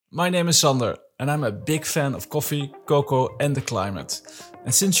My name is Sander and I'm a big fan of coffee, cocoa and the climate.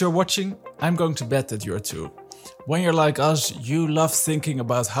 And since you're watching, I'm going to bet that you're too. When you're like us, you love thinking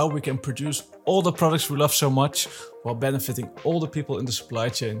about how we can produce all the products we love so much while benefiting all the people in the supply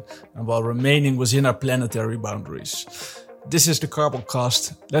chain and while remaining within our planetary boundaries. This is the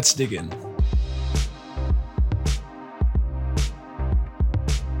Carboncast. Let's dig in.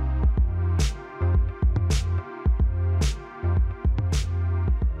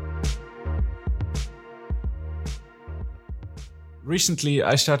 Recently,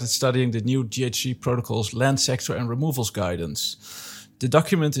 I started studying the new GHG Protocol's Land Sector and Removals Guidance. The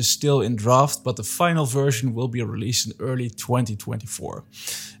document is still in draft, but the final version will be released in early 2024.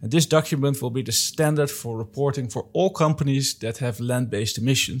 And this document will be the standard for reporting for all companies that have land-based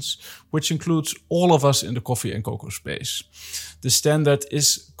emissions, which includes all of us in the coffee and cocoa space. The standard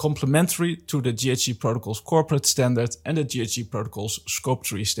is complementary to the GHG Protocol's corporate standard and the GHG Protocol's Scope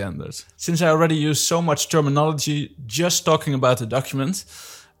 3 standard. Since I already used so much terminology just talking about the document,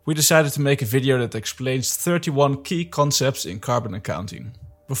 we decided to make a video that explains 31 key concepts in carbon accounting.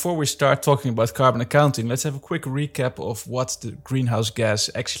 Before we start talking about carbon accounting, let's have a quick recap of what the greenhouse gas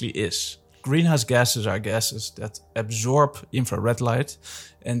actually is. Greenhouse gases are gases that absorb infrared light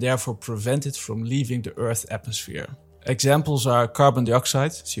and therefore prevent it from leaving the Earth's atmosphere. Examples are carbon dioxide,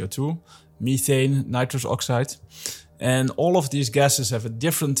 CO2, methane, nitrous oxide. And all of these gases have a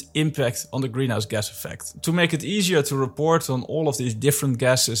different impact on the greenhouse gas effect. To make it easier to report on all of these different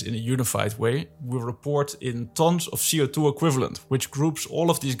gases in a unified way, we report in tons of CO2 equivalent, which groups all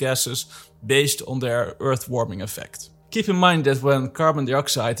of these gases based on their earth warming effect. Keep in mind that when carbon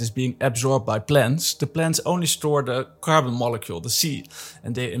dioxide is being absorbed by plants, the plants only store the carbon molecule, the C,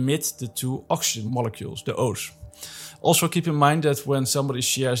 and they emit the two oxygen molecules, the O's. Also keep in mind that when somebody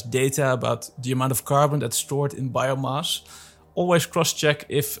shares data about the amount of carbon that's stored in biomass, always cross-check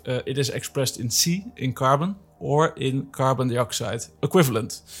if it is expressed in C, in carbon, or in carbon dioxide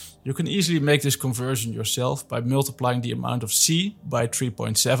equivalent. You can easily make this conversion yourself by multiplying the amount of C by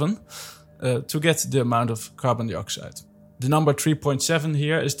 3.7 to get the amount of carbon dioxide. The number 3.7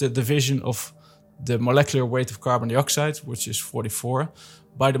 here is the division of the molecular weight of carbon dioxide, which is 44,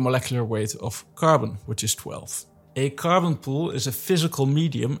 by the molecular weight of carbon, which is 12. A carbon pool is a physical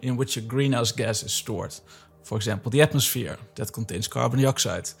medium in which a greenhouse gas is stored. For example, the atmosphere that contains carbon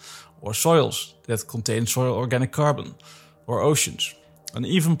dioxide, or soils that contain soil organic carbon, or oceans, and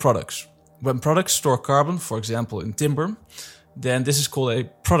even products. When products store carbon, for example in timber, then this is called a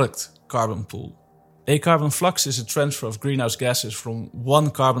product carbon pool. A carbon flux is a transfer of greenhouse gases from one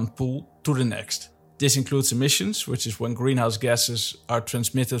carbon pool to the next. This includes emissions, which is when greenhouse gases are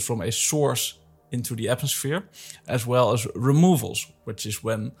transmitted from a source into the atmosphere, as well as removals, which is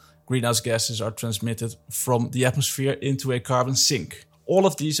when greenhouse gases are transmitted from the atmosphere into a carbon sink. All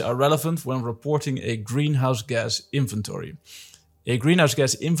of these are relevant when reporting a greenhouse gas inventory. A greenhouse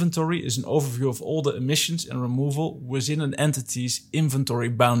gas inventory is an overview of all the emissions and removal within an entity's inventory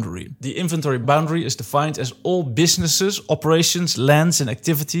boundary. The inventory boundary is defined as all businesses, operations, lands and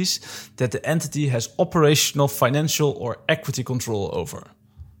activities that the entity has operational, financial or equity control over.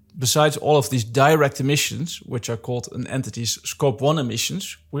 Besides all of these direct emissions, which are called an entity's Scope 1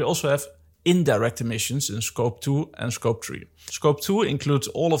 emissions, we also have indirect emissions in Scope 2 and Scope 3. Scope 2 includes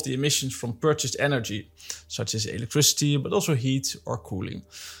all of the emissions from purchased energy, such as electricity, but also heat or cooling.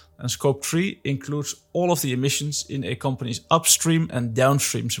 And Scope 3 includes all of the emissions in a company's upstream and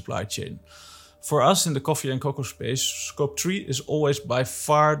downstream supply chain. For us in the coffee and cocoa space, Scope 3 is always by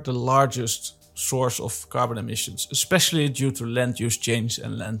far the largest source of carbon emissions, especially due to land use change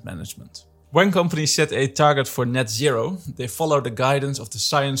and land management. When companies set a target for net zero, they follow the guidance of the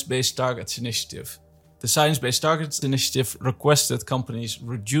Science Based Targets Initiative. The Science Based Targets Initiative requests that companies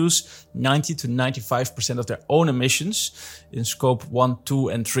reduce 90 to 95% of their own emissions in Scope 1, 2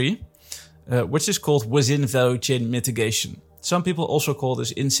 and 3, which is called within value chain mitigation. Some people also call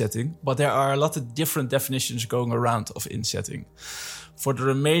this insetting, but there are a lot of different definitions going around of insetting. For the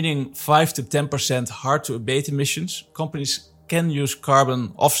remaining 5 to 10% hard to abate emissions, companies can use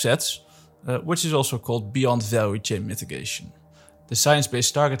carbon offsets, which is also called beyond value chain mitigation. The Science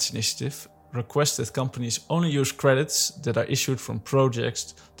Based Targets Initiative requests that companies only use credits that are issued from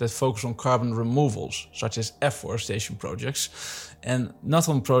projects that focus on carbon removals, such as afforestation projects, and not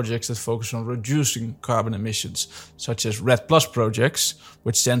on projects that focus on reducing carbon emissions, such as REDD+ projects,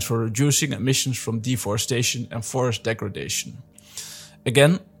 which stands for reducing emissions from deforestation and forest degradation.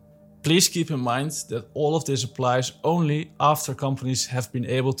 Again, please keep in mind that all of this applies only after companies have been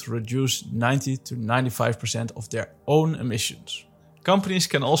able to reduce 90 to 95% of their own emissions. Companies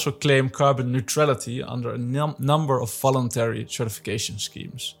can also claim carbon neutrality under a number of voluntary certification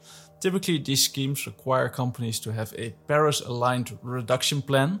schemes. Typically, these schemes require companies to have a Paris-aligned reduction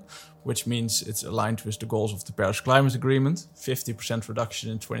plan, which means it's aligned with the goals of the Paris Climate Agreement, 50%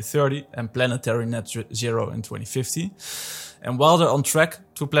 reduction in 2030 and planetary net zero in 2050. And while they're on track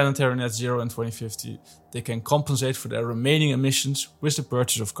to planetary net zero in 2050, they can compensate for their remaining emissions with the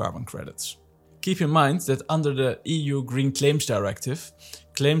purchase of carbon credits. Keep in mind that under the EU Green Claims Directive,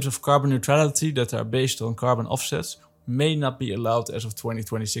 claims of carbon neutrality that are based on carbon offsets may not be allowed as of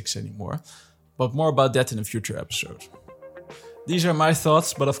 2026 anymore, but more about that in a future episode. These are my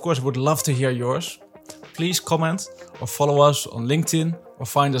thoughts, but of course I would love to hear yours. Please comment or follow us on LinkedIn or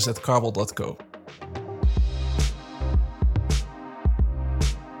find us at carbol.co.